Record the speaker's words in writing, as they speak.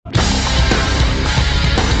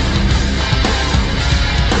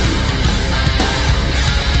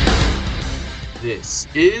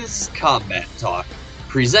is Combat Talk,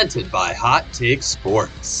 presented by Hot Take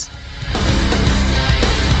Sports.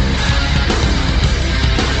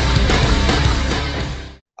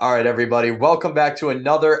 All right, everybody, welcome back to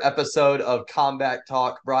another episode of Combat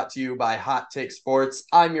Talk, brought to you by Hot Take Sports.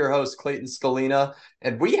 I'm your host, Clayton Scalina,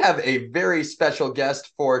 and we have a very special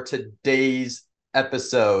guest for today's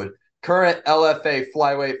episode. Current LFA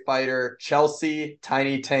flyweight fighter, Chelsea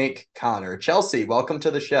Tiny Tank Connor. Chelsea, welcome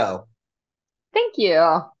to the show. Thank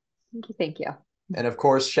you. Thank you. And of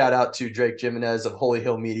course, shout out to Drake Jimenez of Holy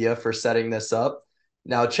Hill Media for setting this up.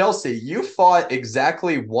 Now, Chelsea, you fought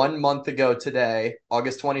exactly 1 month ago today,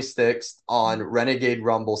 August 26th, on Renegade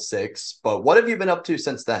Rumble 6. But what have you been up to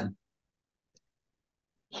since then?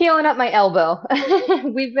 Healing up my elbow.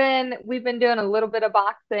 We've been doing a little bit of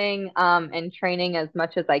boxing and training as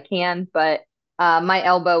much as I can, but my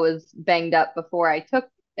elbow was banged up before I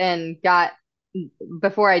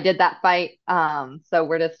did that fight. So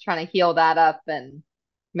we're just trying to heal that up and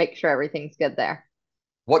make sure everything's good there.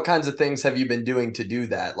 What kinds of things have you been doing to do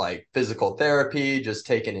that? Like physical therapy, just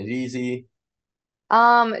taking it easy?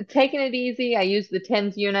 Taking it easy. I use the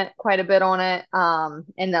TENS unit quite a bit on it. And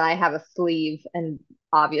then I have a sleeve and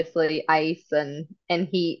obviously ice and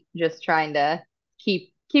heat, just trying to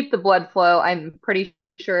keep the blood flow. I'm pretty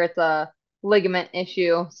sure it's a ligament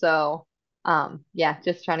issue. So yeah,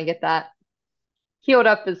 just trying to get that healed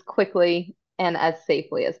up as quickly and as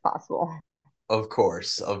safely as possible. Of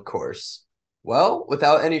course, of course. Well,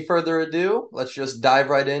 without any further ado, let's just dive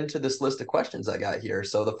right into this list of questions I got here.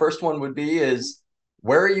 So the first one would be is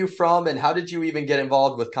where are you from and how did you even get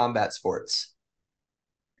involved with combat sports?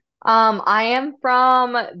 I am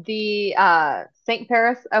from the St.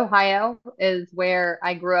 Paris, Ohio is where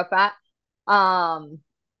I grew up at.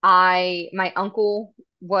 My uncle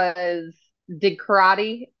was did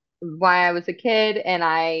karate while I was a kid, and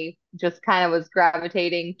I just kind of was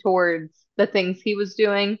gravitating towards the things he was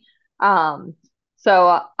doing.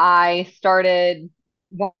 So I started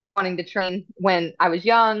wanting to train when I was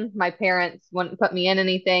young. My parents wouldn't put me in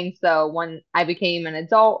anything, so when I became an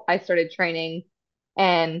adult, I started training,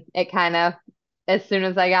 and it kind of, as soon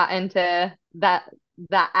as I got into that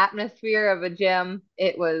atmosphere of a gym,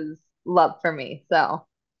 it was love for me. So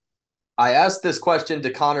I asked this question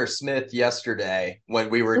to Connor Smith yesterday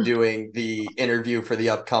when we were doing the interview for the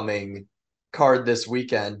upcoming card this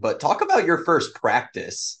weekend. But talk about your first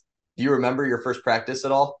practice. Do you remember your first practice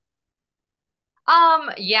at all?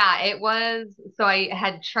 yeah, it was, so I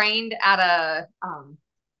had trained at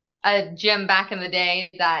a gym back in the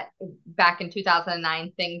day, that back in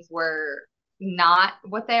 2009 things were not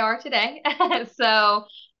what they are today. So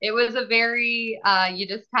it was a very you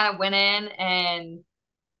just kind of went in, and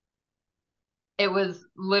it was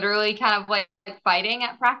literally kind of like fighting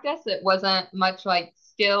at practice. It wasn't much like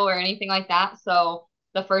skill or anything like that. So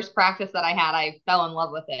the first practice that I had, I fell in love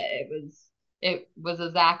with it. It was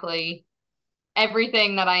exactly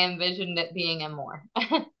everything that I envisioned it being and more.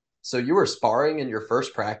 So you were sparring in your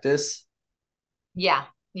first practice? Yeah,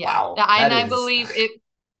 yeah. Wow, And that I is believe it,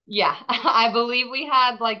 yeah, I believe we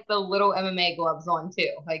had like the little MMA gloves on too.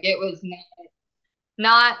 Like it was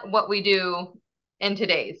not what we do in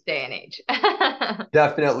today's day and age.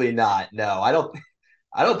 definitely not. No, I don't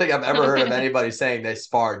think I've ever heard of anybody saying they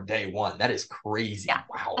sparred day one. That is crazy. Yeah.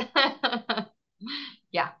 Wow.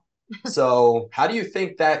 Yeah. So how do you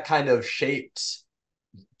think that kind of shaped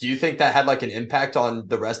do you think that had like an impact on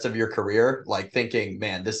the rest of your career? Like thinking,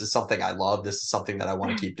 man, this is something I love. This is something that I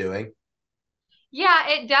want to keep doing. Yeah,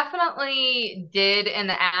 it definitely did, in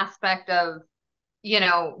the aspect of,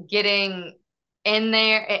 getting in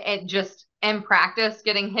there, it just in practice,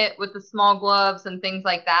 getting hit with the small gloves and things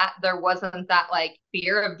like that. There wasn't that like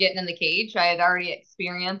fear of getting in the cage. I had already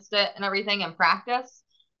experienced it and everything in practice.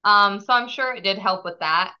 So I'm sure it did help with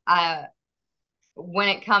that. When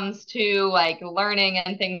it comes to like learning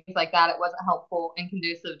and things like that, it wasn't helpful and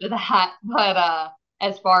conducive to that. But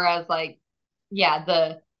as far as like,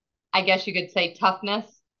 yeah, I guess you could say toughness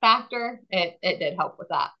factor, it did help with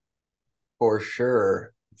that. For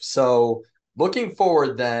sure. So looking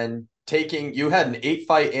forward then, taking you had an 8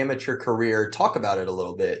 fight amateur career. Talk about it a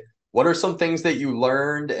little bit. What are some things that you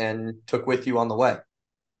learned and took with you on the way?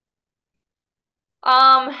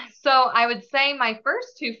 So I would say my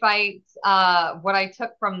first two fights, what I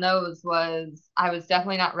took from those was I was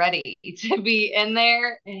definitely not ready to be in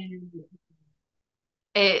there, and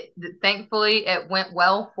it thankfully it went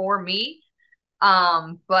well for me.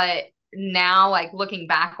 But now, like looking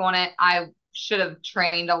back on it, I should have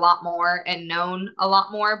trained a lot more and known a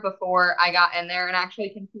lot more before I got in there and actually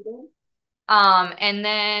competed. And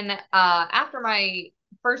then after my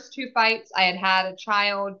first two fights, I had had a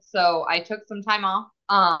child, so I took some time off.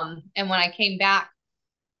 And when I came back,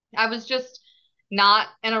 I was just not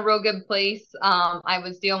in a real good place. I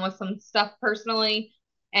was dealing with some stuff personally,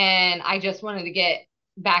 and I just wanted to get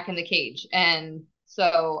back in the cage. And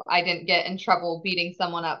so I didn't get in trouble beating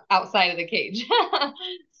someone up outside of the cage.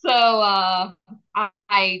 So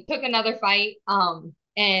I took another fight, and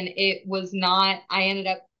it was not, I ended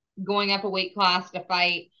up going up a weight class to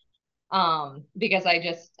fight because I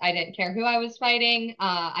didn't care who I was fighting.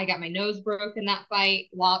 I got my nose broke in that fight.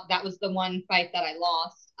 That was the one fight that I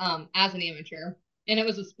lost as an amateur, and it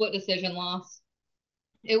was a split decision loss.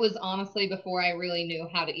 It was honestly before I really knew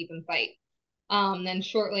how to even fight. Then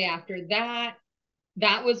shortly after that,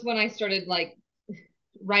 that was when I started like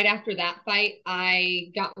right after that fight,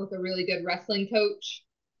 I got with a really good wrestling coach.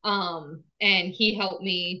 And he helped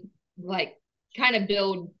me like kind of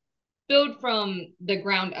build from the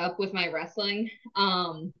ground up with my wrestling.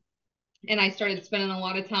 And I started spending a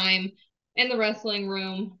lot of time in the wrestling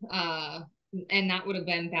room. And that would have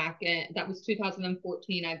been that was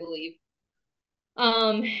 2014, I believe.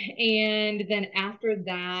 And then after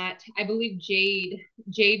that, I believe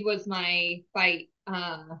Jade was my fight,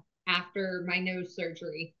 after my nose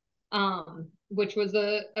surgery, which was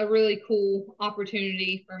a really cool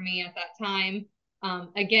opportunity for me at that time.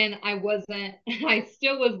 Again, I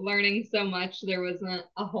still was learning so much. There wasn't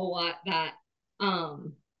a whole lot that,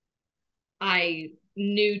 I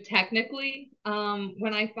knew technically,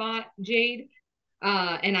 when I fought Jade.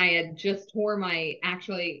 And I had just tore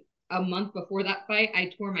actually a month before that fight,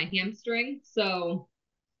 I tore my hamstring. So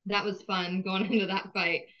that was fun going into that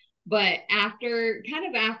fight. But after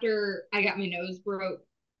I got my nose broke,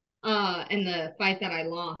 in the fight that I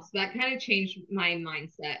lost, that kind of changed my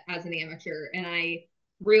mindset as an amateur. And I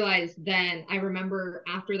realized then, I remember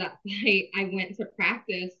after that fight, I went to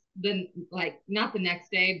practice not the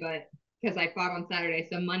next day, but because I fought on Saturday,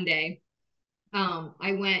 so Monday,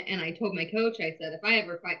 I went and I told my coach, I said, if I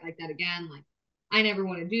ever fight like that again, like I never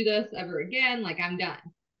want to do this ever again, like I'm done.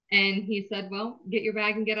 And he said, well, get your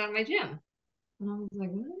bag and get out of my gym. And I was like,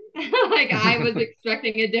 what? Like I was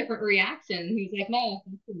expecting a different reaction. He's like, no,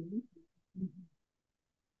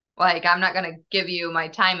 like I'm not gonna give you my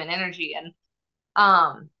time and energy. And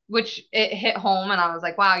which it hit home, and I was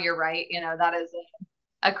like, wow, you're right. That is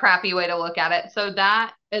a crappy way to look at it. So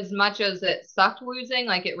that, as much as it sucked losing,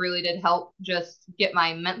 like it really did help just get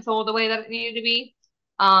my mental the way that it needed to be.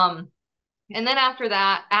 And then after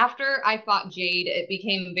that, after I fought Jade, it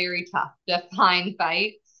became very tough to find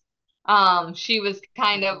fights. She was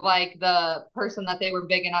kind of like the person that they were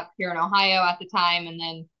bigging up here in Ohio at the time. And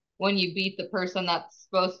then when you beat the person that's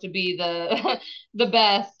supposed to be the the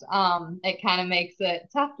best, it kind of makes it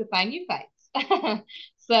tough to find new fights.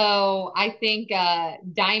 So I think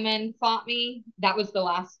Diamond fought me. That was the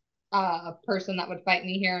last person that would fight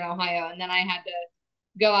me here in Ohio. And then I had to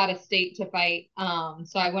go out of state to fight.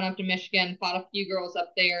 So I went up to Michigan, fought a few girls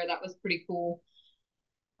up there. That was pretty cool.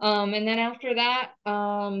 And then after that,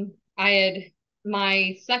 I had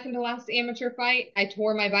my second to last amateur fight. I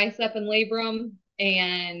tore my bicep and labrum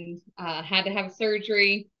and had to have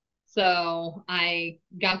surgery. So I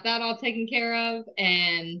got that all taken care of,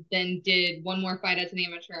 and then did one more fight as an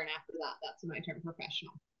amateur. And after that, that's when I turned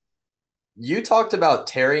professional. You talked about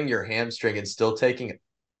tearing your hamstring and still taking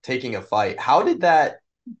a fight. How did that?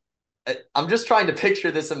 I'm just trying to picture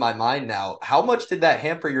this in my mind now. How much did that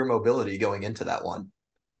hamper your mobility going into that one?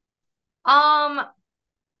 Um,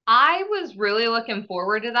 I was really looking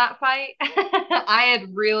forward to that fight. I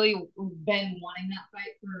had really been wanting that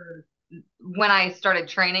fight for when I started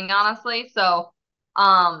training, honestly. So,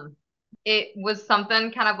 it was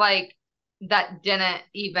something kind of like that didn't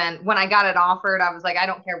even, when I got it offered, I was like, I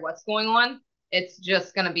don't care what's going on. It's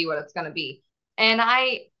just going to be what it's going to be. And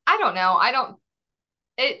I don't know.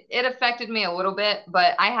 It affected me a little bit,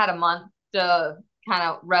 but I had a month to kind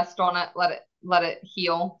of rest on it, let it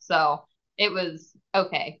heal. So it was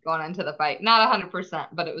okay going into the fight. Not 100%,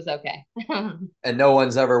 but it was okay. And no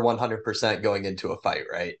one's ever 100% going into a fight,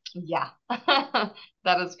 right? Yeah,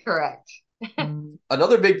 that is correct.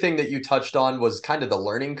 Another big thing that you touched on was kind of the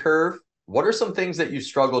learning curve. What are some things that you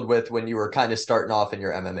struggled with when you were kind of starting off in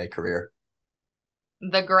your MMA career?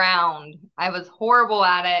 The ground. I was horrible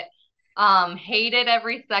at it. Hated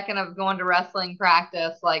every second of going to wrestling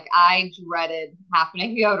practice. Like I dreaded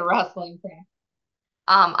having to go to wrestling practice.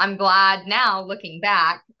 I'm glad now looking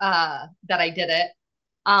back, that I did it.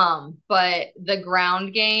 But the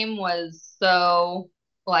ground game was so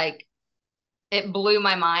like it blew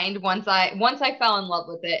my mind once I fell in love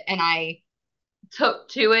with it, and I took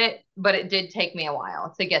to it, but it did take me a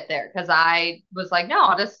while to get there because I was like, no,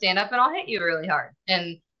 I'll just stand up and I'll hit you really hard.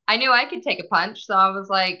 And I knew I could take a punch. So I was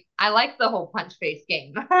like, I like the whole punch face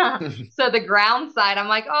game. So the ground side, I'm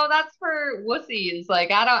like, oh, that's for wussies.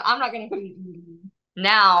 Like, I'm not going to.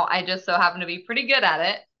 Now I just so happen to be pretty good at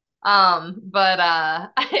it. But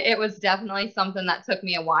it was definitely something that took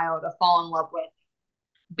me a while to fall in love with.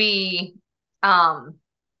 Be, um,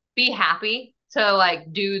 be happy to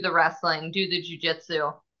like do the wrestling, do the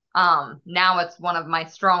jujitsu. Now it's one of my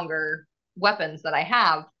stronger weapons that I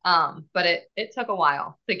have. But it took a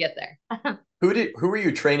while to get there. Who were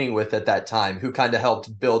you training with at that time? Who kind of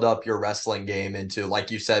helped build up your wrestling game into,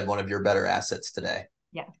 like you said, one of your better assets today?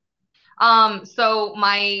 Yeah. So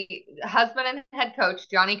my husband and head coach,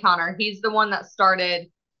 Johnny Connor, he's the one that started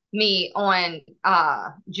me on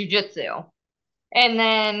jujitsu. And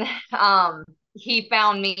then he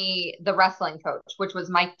found me the wrestling coach, which was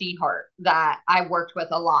Mike Dehart, that I worked with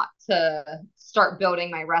a lot to start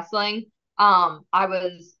building my wrestling. I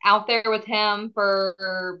was out there with him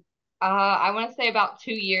for I want to say about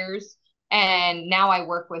 2 years, and now I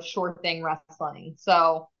work with Sure Thing Wrestling.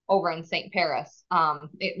 So over in St. Paris,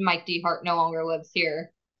 Mike Dehart no longer lives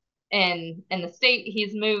here in the state.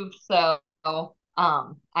 He's moved, so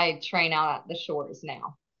I train out at the Shores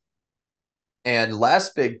now. And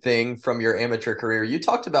last big thing from your amateur career, you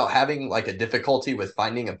talked about having like a difficulty with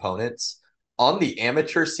finding opponents. On the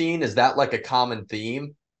amateur scene, is that like a common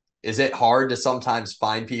theme? Is it hard to sometimes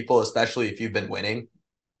find people, especially if you've been winning?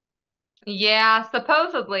 Yeah,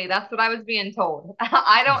 supposedly that's what I was being told.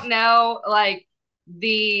 I don't know, like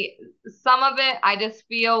the some of it I just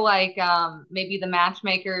feel like maybe the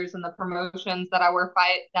matchmakers and the promotions that I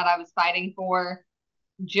was fighting for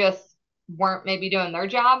just weren't maybe doing their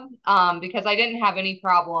job because I didn't have any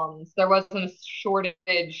problems. There wasn't a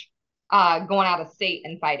shortage going out of state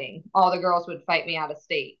and fighting. All the girls would fight me out of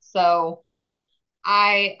state. So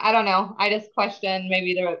I don't know. I just questioned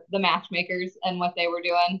maybe the matchmakers and what they were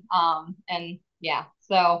doing. And yeah,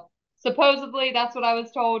 so supposedly that's what I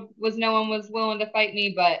was told was no one was willing to fight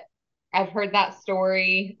me, but I've heard that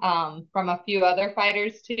story from a few other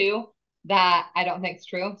fighters too that I don't think is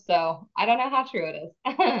true. So I don't know how true it is.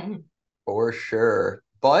 For sure.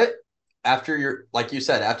 But after your, like you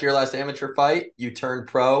said, after your last amateur fight, you turned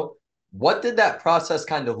pro. What did that process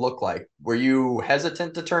kind of look like? Were you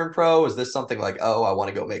hesitant to turn pro? Is this something like, oh, I want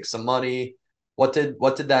to go make some money? What did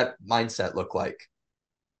that mindset look like?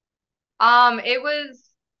 It was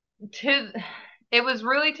to it was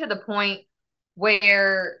really to the point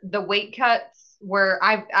where the weight cuts where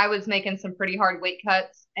I was making some pretty hard weight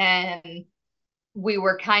cuts and we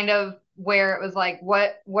were kind of where it was like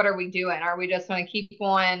what are we doing? Are we just going to keep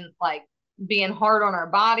on like being hard on our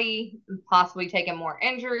body, possibly taking more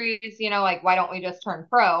injuries, like why don't we just turn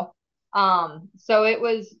pro? So it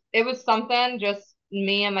was something just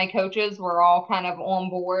me and my coaches were all kind of on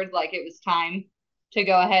board like it was time to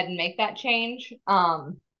go ahead and make that change.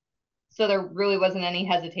 So there really wasn't any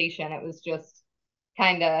hesitation. It was just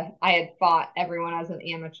kind of, I had fought everyone as an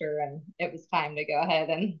amateur and it was time to go ahead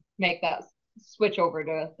and make that switch over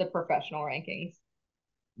to the professional rankings.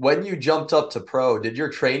 When you jumped up to pro, did your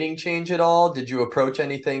training change at all? Did you approach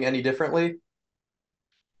anything any differently?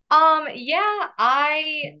 Yeah,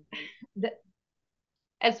 th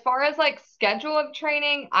as far as like schedule of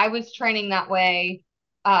training, I was training that way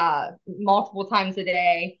multiple times a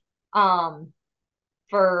day.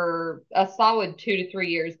 For a solid 2 to 3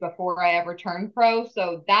 years before I ever turned pro.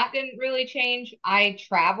 So that didn't really change. I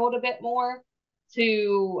traveled a bit more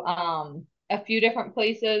to a few different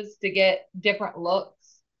places to get different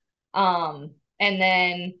looks. And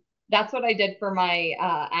then that's what I did for my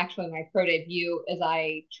actually my pro debut is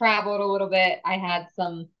I traveled a little bit. I had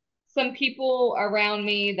some people around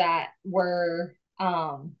me that were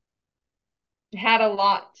had a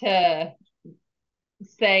lot to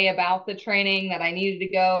say about the training that I needed to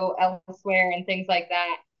go elsewhere and things like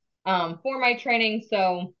that for my training.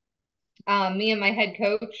 So me and my head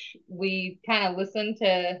coach, we kind of listened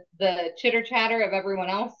to the chitter chatter of everyone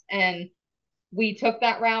else and we took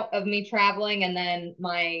that route of me traveling and then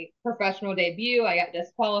my professional debut, I got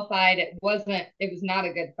disqualified. It was not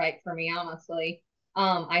a good fight for me, honestly.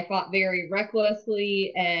 I fought very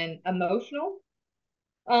recklessly and emotional.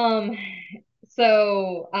 Um,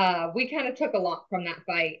 so we kind of took a lot from that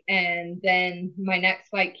fight. And then my next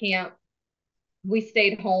fight camp, we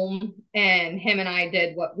stayed home and him and I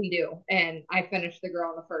did what we do. And I finished the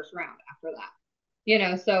girl in the first round after that.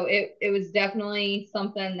 So it was definitely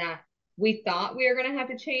something that we thought we were gonna have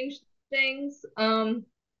to change things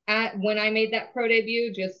at when I made that pro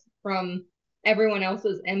debut, just from everyone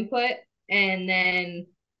else's input. And then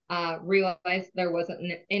realized there wasn't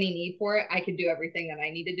any need for it. I could do everything that I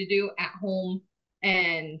needed to do at home.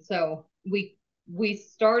 And so we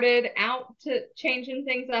started out to changing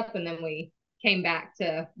things up, and then we came back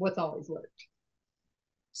to what's always worked.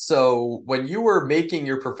 So when you were making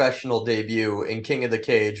your professional debut in King of the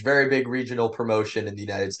Cage, very big regional promotion in the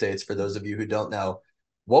United States, for those of you who don't know,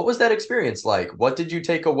 what was that experience like? What did you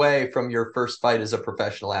take away from your first fight as a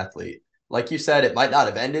professional athlete? Like you said, it might not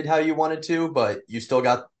have ended how you wanted to, but you still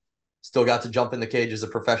got to jump in the cage as a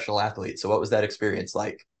professional athlete. So what was that experience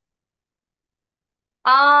like?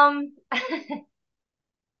 Um, it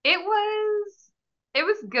was it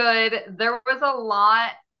was good. There was a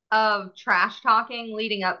lot of trash talking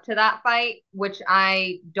leading up to that fight, which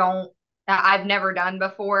I've never done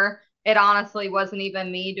before. It honestly wasn't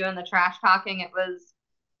even me doing the trash talking. It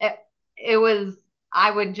it was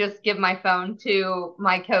I would just give my phone to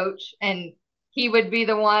my coach, and he would be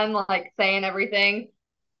the one like saying everything.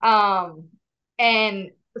 Um and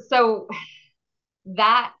so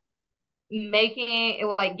that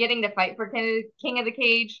making like getting to fight for King of the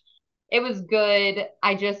Cage, it was good.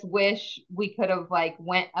 I just wish we could have like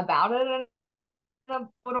went about it in a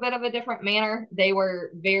little bit of a different manner. They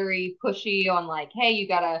were very pushy on like, hey, you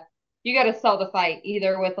gotta sell the fight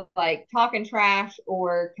either with like talking trash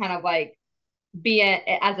or kind of like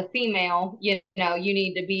as a female, you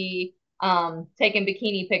need to be taking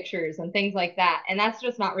bikini pictures and things like that. And that's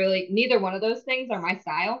just not really, neither one of those things are my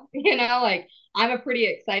style. Like I'm a pretty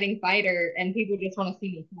exciting fighter and people just want to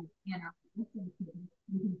see me fight,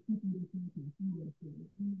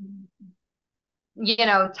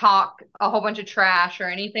 talk a whole bunch of trash or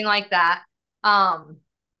anything like that. Um,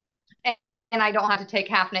 and, and I don't have to take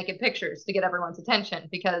half naked pictures to get everyone's attention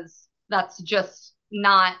because that's just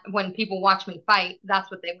not when people watch me fight, that's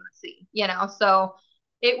what they want to see. So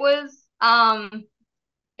it was um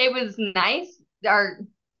it was nice. Or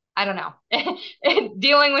I don't know.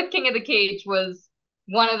 Dealing with King of the Cage was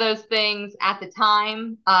one of those things at the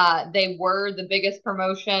time. They were the biggest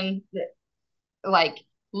promotion that like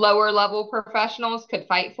lower level professionals could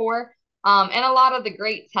fight for. And a lot of the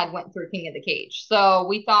greats had went through King of the Cage. So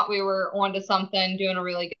we thought we were onto something, doing a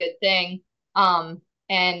really good thing.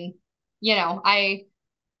 And I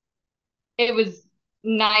it was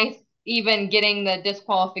nice even getting the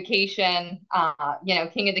disqualification.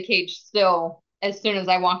 King of the Cage still, as soon as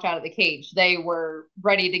I walked out of the cage, they were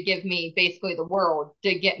ready to give me basically the world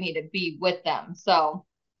to get me to be with them. So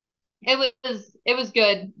it was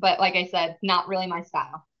good, but like I said, not really my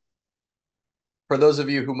style. For those of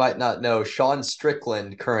you who might not know, Sean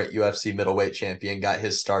Strickland, current UFC middleweight champion, got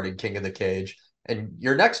his start in King of the Cage. And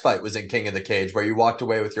your next fight was in King of the Cage, where you walked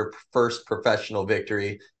away with your first professional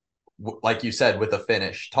victory, like you said, with a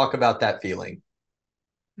finish. Talk about that feeling.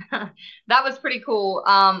 That was pretty cool.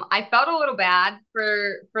 I felt a little bad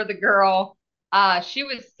for the girl. She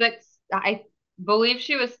was I believe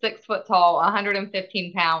she was 6 foot tall,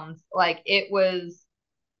 115 pounds. Like it was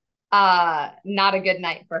not a good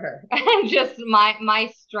night for her. Just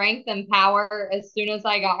my strength and power, as soon as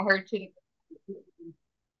I got her to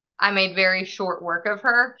I made very short work of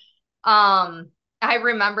her. I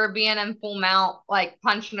remember being in full mount, like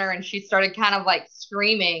punching her, and she started kind of like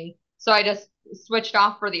screaming. So I just switched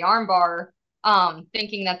off for the armbar,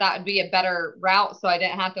 thinking that that would be a better route, so I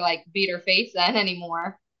didn't have to like beat her face in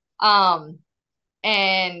anymore. Um,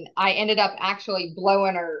 and I ended up actually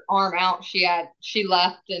blowing her arm out. She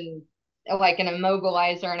left and like an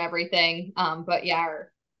immobilizer and everything. But yeah,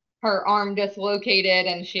 her arm dislocated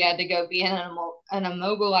and she had to go be in an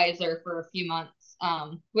immobilizer for a few months.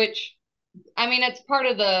 Which I mean, it's part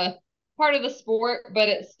of the sport, but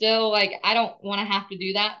it's still like I don't want to have to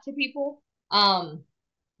do that to people.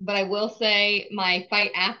 But I will say my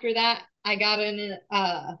fight after that, I got in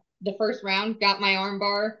the first round, got my arm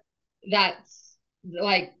bar. That's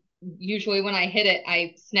like usually when I hit it,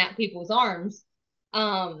 I snap people's arms.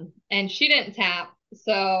 And she didn't tap.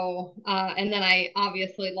 So, and then I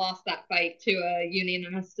obviously lost that fight to a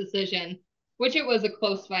unanimous decision, which it was a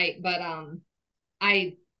close fight, but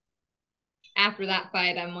I after that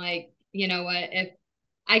fight, I'm like, you know what? If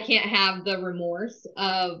I can't have the remorse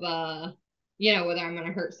of, whether I'm going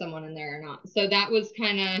to hurt someone in there or not. So that was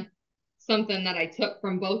kind of something that I took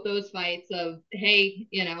from both those fights of, hey,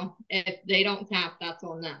 if they don't tap, that's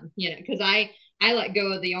on them, because I let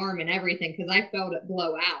go of the arm and everything because I felt it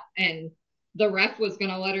blow out and the ref was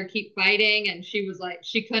going to let her keep fighting. And she was like,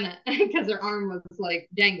 she couldn't because her arm was like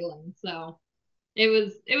dangling. So it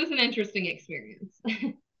was an interesting experience.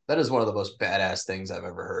 That is one of the most badass things I've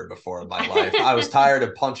ever heard before in my life. I was tired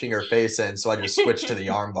of punching her face in, so I just switched to the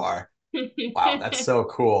armbar. Wow, that's so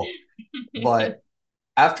cool. But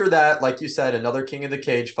After that, like you said, another King of the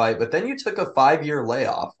Cage fight, but then you took a 5 year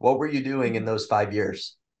layoff. What were you doing in those 5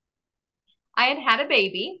 years? I had had a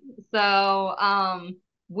baby. So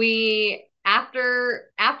we after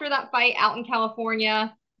that fight out in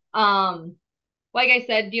California, um like I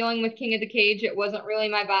said, dealing with King of the Cage, it wasn't really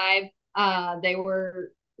my vibe. They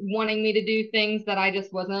were wanting me to do things that I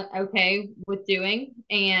just wasn't okay with doing.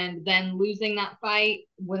 And then losing that fight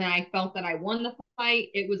when I felt that I won the fight,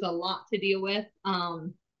 it was a lot to deal with.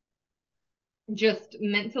 Just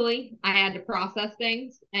mentally, I had to process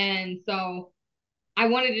things. And so I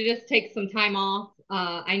wanted to just take some time off.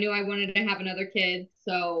 I knew I wanted to have another kid.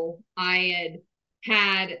 So I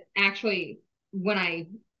had actually, when I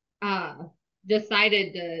uh,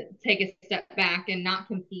 decided to take a step back and not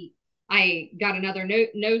compete, I got another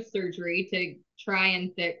nose surgery to try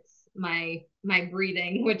and fix my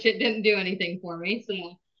breathing, which it didn't do anything for me.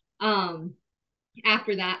 So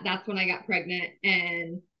after that, that's when I got pregnant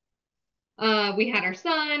and we had our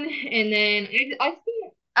son, and then I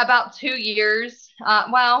spent about 2 years.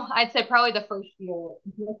 Well, I'd say probably the first year,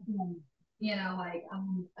 like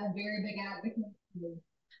I'm a very big advocate,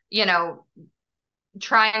 you know,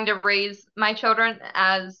 trying to raise my children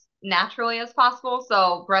as naturally as possible.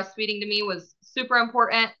 So breastfeeding to me was super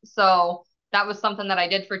important. So that was something that I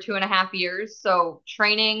did for 2.5 years. So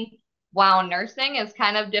training while nursing is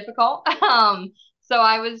kind of difficult. So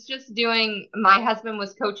I was just doing, my husband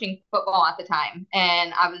was coaching football at the time,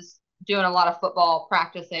 and I was doing a lot of football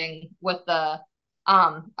practicing with a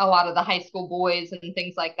lot of the high school boys and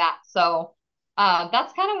things like that. So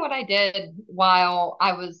that's kind of what I did while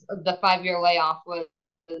I was the 5 year layoff was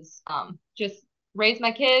just raise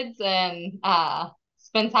my kids and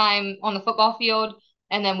spend time on the football field.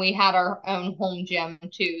 And then we had our own home gym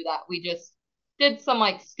too that we just did some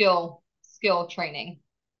like skill training.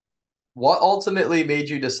 What ultimately made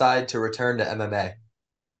you decide to return to MMA?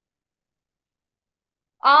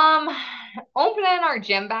 Um, Opening our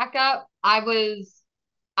gym back up, I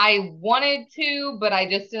wanted to, but I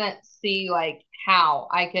just didn't see like how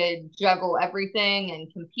I could juggle everything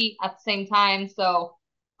and compete at the same time. So,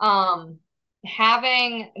 um,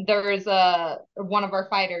 there's a one of our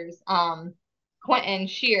fighters, Quentin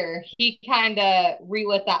Shear, he kind of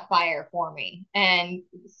relit that fire for me. And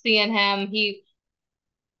seeing him,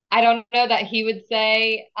 I don't know that he would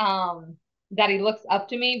say, that he looks up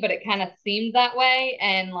to me, but it kind of seemed that way.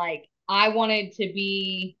 And like, I wanted to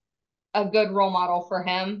be a good role model for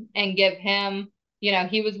him and give him,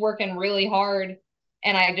 he was working really hard,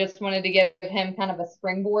 and I just wanted to give him kind of a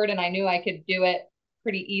springboard, and I knew I could do it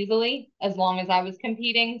pretty easily as long as I was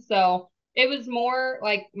competing. So it was more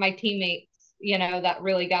like my teammates, that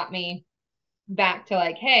really got me back to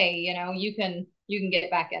like, hey, you can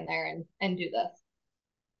get back in there and do this.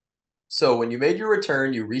 So when you made your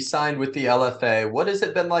return, you re-signed with the LFA. What has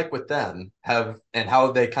it been like with them? How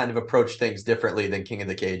have they kind of approached things differently than King of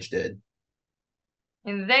the Cage did?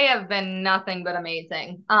 And they have been nothing but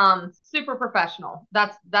amazing. Super professional.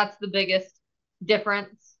 That's the biggest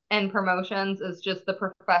difference in promotions is just the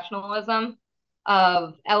professionalism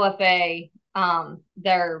of LFA.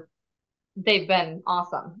 They've been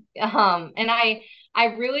awesome. And I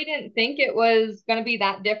really didn't think it was gonna be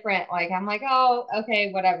that different. Like I'm like, oh,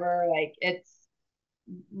 okay, whatever. Like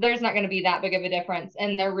there's not gonna be that big of a difference.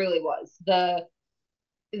 And there really was.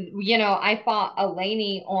 I fought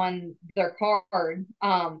Elaney on their card,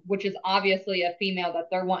 which is obviously a female that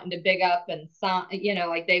they're wanting to big up and sign,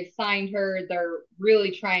 like they've signed her. They're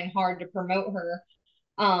really trying hard to promote her.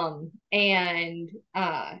 And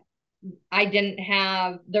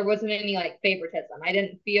there wasn't any like favoritism. I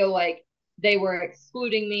didn't feel like they were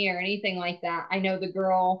excluding me or anything like that. I know the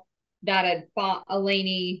girl that had fought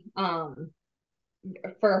Elaney,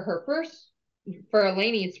 for her first for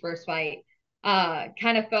Elaine's first fight,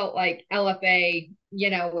 kind of felt like LFA,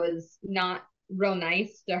 was not real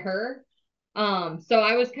nice to her. So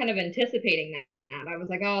I was kind of anticipating that. I was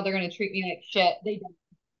like, oh, they're gonna treat me like shit. They don't,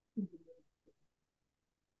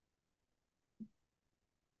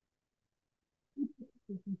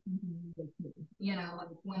 like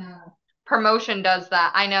when a promotion does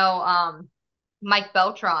that. I know Mike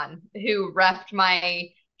Beltran, who refed my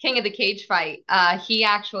King of the Cage fight, he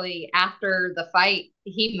actually, after the fight,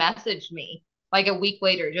 he messaged me like a week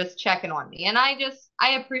later, just checking on me. And I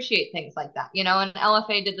appreciate things like that, and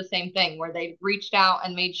LFA did the same thing where they reached out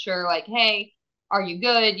and made sure, like, hey, are you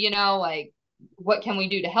good? Like, what can we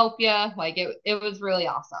do to help you? Like, it was really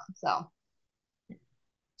awesome. So,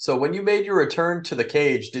 So when you made your return to the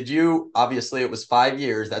cage, did you obviously it was 5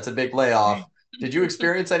 years, that's a big layoff. Did you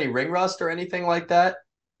experience any ring rust or anything like that?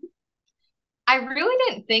 I really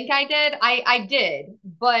didn't think I did. I did,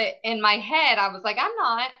 but in my head, I was like, I'm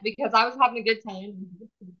not because I was having a good time.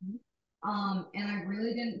 And I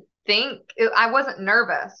really didn't think I wasn't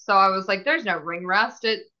nervous, so I was like, "There's no ring rust."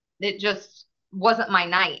 It just wasn't my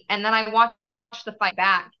night. And then I watched the fight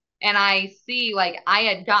back, and I see like I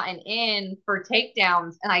had gotten in for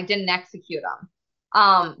takedowns, and I didn't execute them,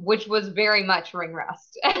 which was very much ring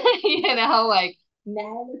rust. You know, like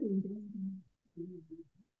now.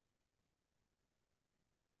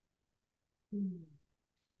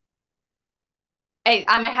 I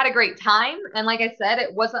had a great time. And like I said,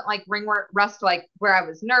 it wasn't like ring rust, like where I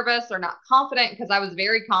was nervous or not confident because I was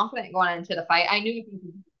very confident going into the fight. I knew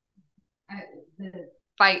the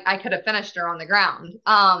fight, I could have finished her on the ground.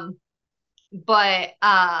 But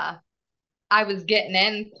I was getting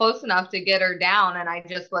in close enough to get her down and I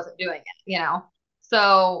just wasn't doing it.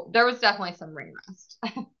 So there was definitely some ring rust.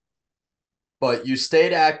 But you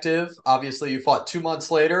stayed active. Obviously, you fought 2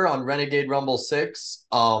 months later on Renegade Rumble 6.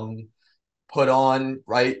 Put on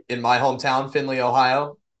right in my hometown, Findlay,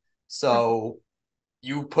 Ohio. So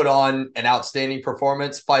you put on an outstanding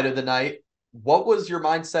performance, fight of the night. What was your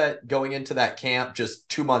mindset going into that camp just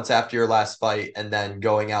 2 months after your last fight and then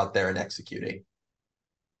going out there and executing?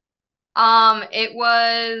 It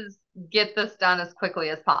was get this done as quickly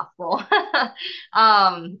as possible.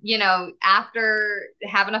 After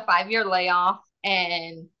having a 5-year layoff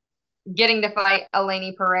and getting to fight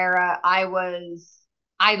Eleni Pereira, I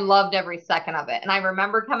loved every second of it. And I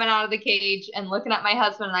remember coming out of the cage and looking at my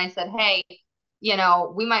husband and I said, "Hey,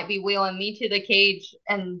 we might be wheeling me to the cage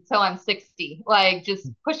until I'm 60. Like, just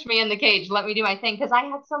push me in the cage, let me do my thing." Because I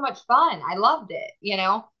had so much fun. I loved it.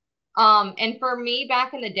 And for me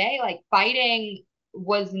back in the day, like fighting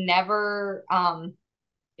was never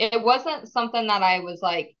it wasn't something that I was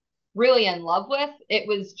like really in love with. It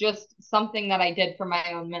was just something that I did for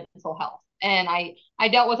my own mental health. And I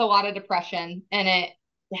dealt with a lot of depression and it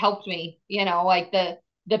helped me, like the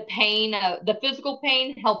pain, the physical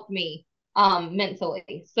pain helped me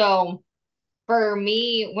mentally. So for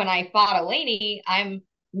me, when I fought Elaney, I'm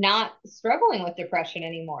not struggling with depression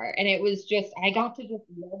anymore. And it was just, I got to just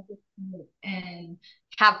love the sport and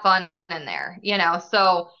have fun in there.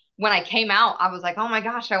 So when I came out, I was like, oh my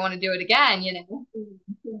gosh, I want to do it again.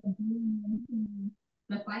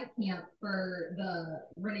 The fight camp for the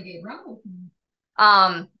Renegade Rumble.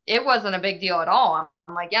 It wasn't a big deal at all.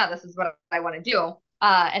 I'm like, yeah, this is what I want to do.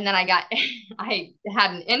 And then I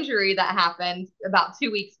had an injury that happened about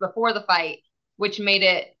 2 weeks before the fight, which made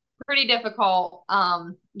it pretty difficult.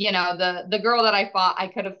 The girl that I fought, I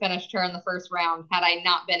could have finished her in the first round had I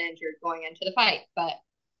not been injured going into the fight. But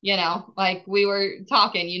like we were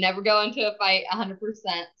talking, you never go into a fight 100%.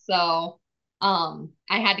 So, I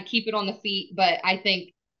had to keep it on the feet. But I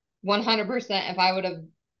think 100%, if I would have,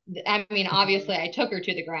 I mean, obviously I took her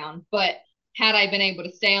to the ground, but had I been able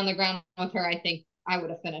to stay on the ground with her, I think I would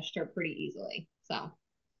have finished her pretty easily. So,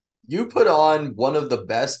 You put on one of the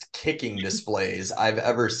best kicking displays I've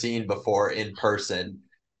ever seen before in person.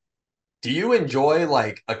 Do you enjoy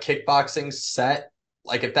like a kickboxing set?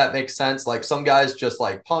 Like, if that makes sense, like some guys just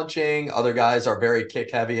like punching, other guys are very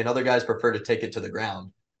kick heavy, and other guys prefer to take it to the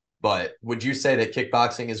ground. But would you say that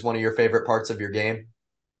kickboxing is one of your favorite parts of your game?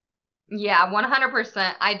 yeah,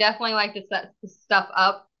 100%. I definitely like to set stuff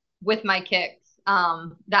up with my kicks.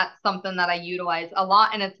 That's something that I utilize a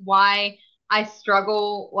lot, and it's why I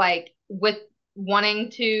struggle like with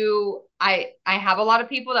wanting to. I have a lot of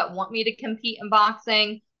people that want me to compete in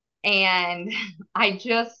boxing, and I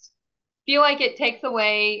just feel like it takes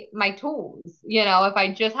away my tools. If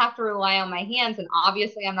I just have to rely on my hands, and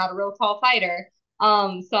obviously I'm not a real tall fighter,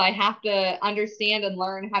 so I have to understand and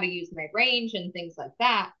learn how to use my range and things like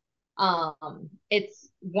that. It's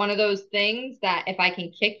one of those things that if I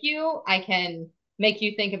can kick you, I can make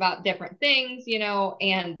you think about different things,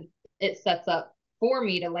 and it sets up for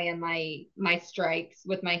me to land my strikes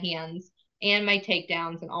with my hands and my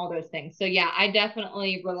takedowns and all those things. So yeah, I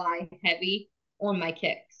definitely rely heavy on my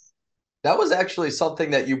kicks. That was actually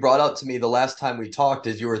something that you brought up to me the last time we talked,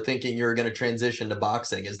 is you were thinking you were going to transition to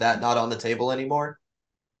boxing. Is that not on the table anymore?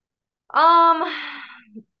 Um,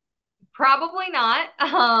 Probably not.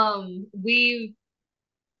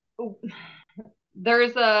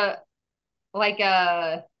 There's a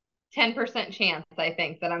 10% chance I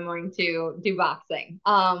think that I'm going to do boxing.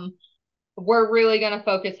 We're really going to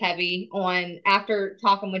focus heavy on after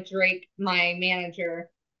talking with Drake, my manager.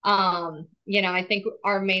 I think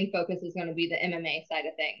our main focus is going to be the MMA side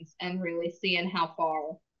of things and really seeing how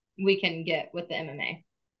far we can get with the MMA.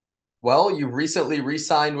 Well, you recently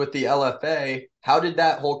re-signed with the LFA. How did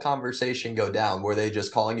that whole conversation go down? Were they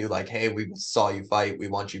just calling you like, "Hey, we saw you fight, we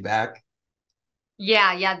want you back"?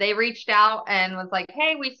 Yeah, they reached out and was like,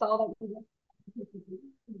 "Hey, we saw that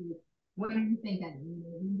what are you thinking?"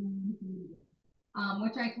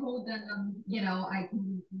 Which I told them, I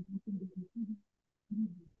can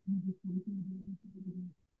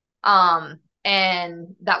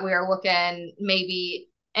and that we are looking maybe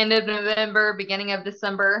end of November, beginning of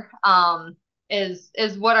December, is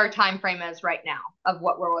what our time frame is right now of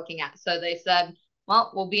what we're looking at. So they said,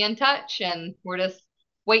 well, we'll be in touch, and we're just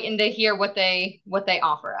waiting to hear what they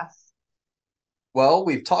offer us. Well,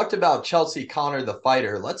 we've talked about Chelsea Connor, the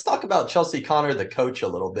fighter. Let's talk about Chelsea Connor, the coach, a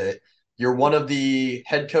little bit. You're one of the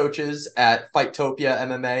head coaches at Fightopia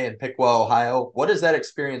MMA in Piqua, Ohio. What has that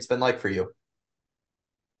experience been like for you?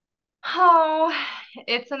 Oh,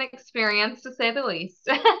 it's an experience to say the least.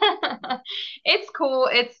 It's cool.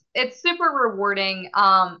 It's super rewarding.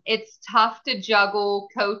 It's tough to juggle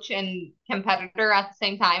coach and competitor at the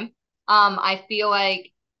same time. I feel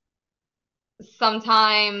like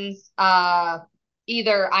sometimes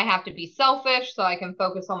either I have to be selfish so I can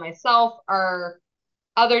focus on myself, or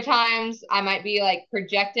other times I might be like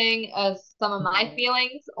projecting some of my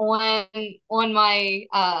feelings on my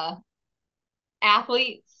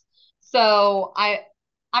athletes. So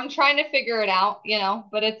I'm trying to figure it out,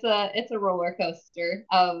 but it's a roller coaster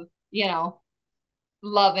of,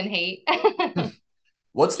 love and hate.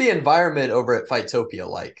 What's the environment over at Fightopia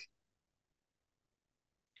like?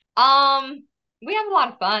 Um, we have a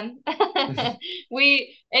lot of fun.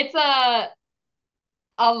 It's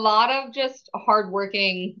a lot of just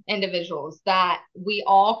hardworking individuals that we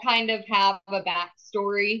all kind of have a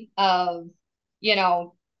backstory of, you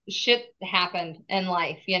know, shit happened in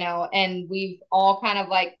life, and we've all kind of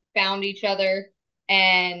like found each other,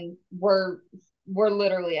 and we're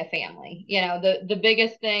literally a family. The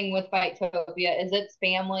biggest thing with Fightopia is it's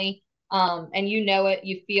family. And it,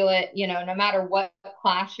 you feel it, no matter what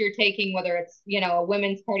class you're taking, whether it's, a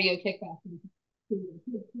women's cardio kickboxing,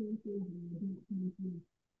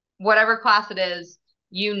 whatever class it is,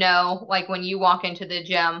 like when you walk into the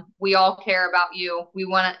gym, we all care about you. We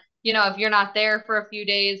want to, if you're not there for a few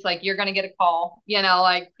days, like you're going to get a call,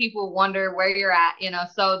 like people wonder where you're at,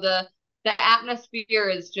 so the atmosphere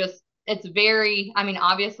is just, it's very, I mean,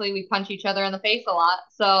 obviously we punch each other in the face a lot.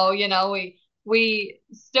 So, we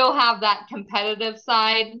still have that competitive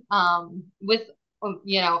side, with,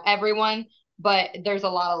 everyone, but there's a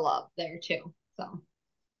lot of love there too. So.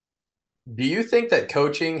 Do you think that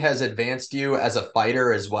coaching has advanced you as a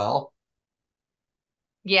fighter as well?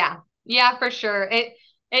 Yeah. Yeah, for sure. It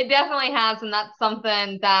definitely has, and that's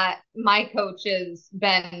something that my coach has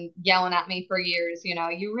been yelling at me for years.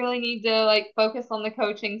 You really need to like focus on the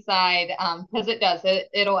coaching side, because it does.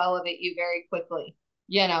 It'll elevate you very quickly.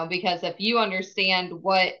 Because if you understand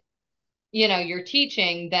what, you're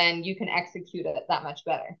teaching, then you can execute it that much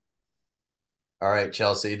better. All right,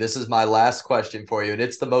 Chelsea, this is my last question for you, and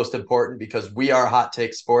it's the most important because we are Hot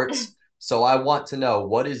Take Sports. So I want to know,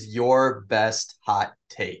 what is your best hot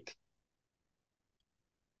take?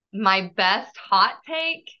 My best hot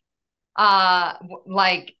take,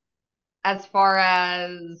 like as far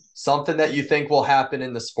as, Something that you think will happen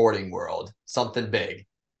in the sporting world, something big.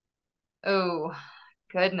 oh,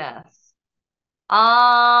 goodness.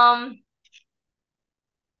 Um,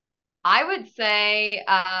 I would say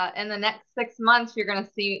in the next 6 months, you're going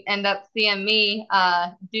to end up seeing me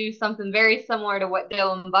do something very similar to what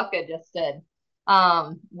Dylan Bucka just did.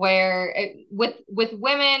 With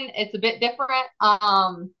women, it's a bit different.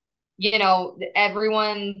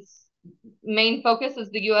 Everyone's main focus is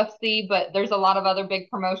the UFC, but there's a lot of other big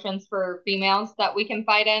promotions for females that we can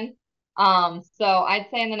fight in. So I'd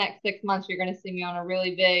say in the next 6 months, you're going to see me on a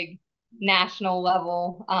really big national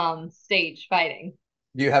level stage fighting.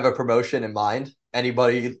 Do you have a promotion in mind?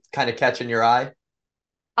 Anybody kind of catching your eye?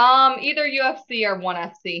 Either UFC or ONE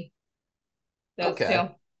FC, those Okay. two.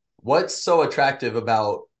 What's so attractive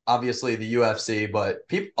about obviously the UFC, but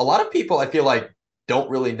a lot of people I feel like don't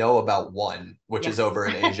really know about one, which Yeah. is over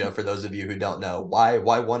in Asia for those of you who don't know. Why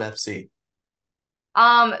one FC?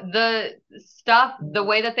 The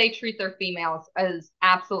way that they treat their females is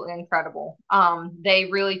absolutely incredible. They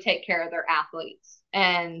really take care of their athletes,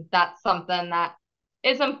 and that's something that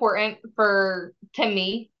is important to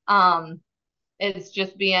me. Is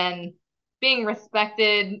just being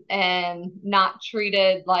respected and not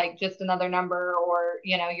treated like just another number, or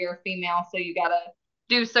you're a female so you gotta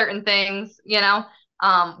do certain things.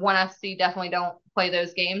 ONE FC definitely don't play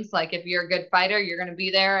those games. Like if you're a good fighter, you're going to be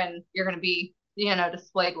there and you're going to be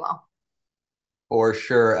displayed well. For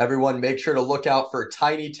sure. Everyone make sure to look out for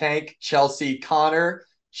Tiny Tank Chelsea Connor.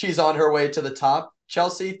 She's on her way to the top.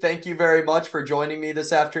 Chelsea, thank you very much for joining me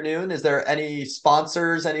this afternoon. Is there any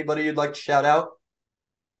sponsors, anybody you'd like to shout out?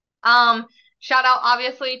 Shout out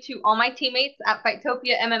obviously to all my teammates at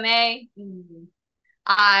Fightopia MMA.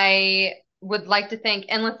 I would like to thank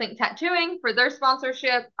Endless Ink Tattooing for their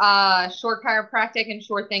sponsorship, Shore Chiropractic and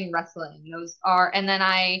Shore Thing Wrestling. Those are, and then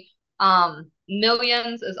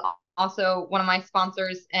Millions is also one of my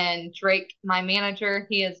sponsors, and Drake, my manager,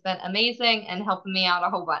 he has been amazing and helping me out a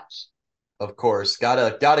whole bunch. Of course,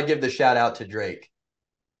 gotta give the shout out to Drake.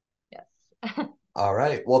 Yes. All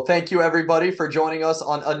right. Well, thank you everybody for joining us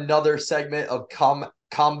on another segment of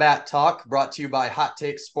Combat Talk brought to you by Hot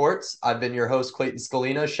Take Sports. I've been your host, Clayton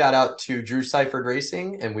Scalina. Shout out to Drew Seifert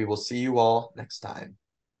Racing, and we will see you all next time.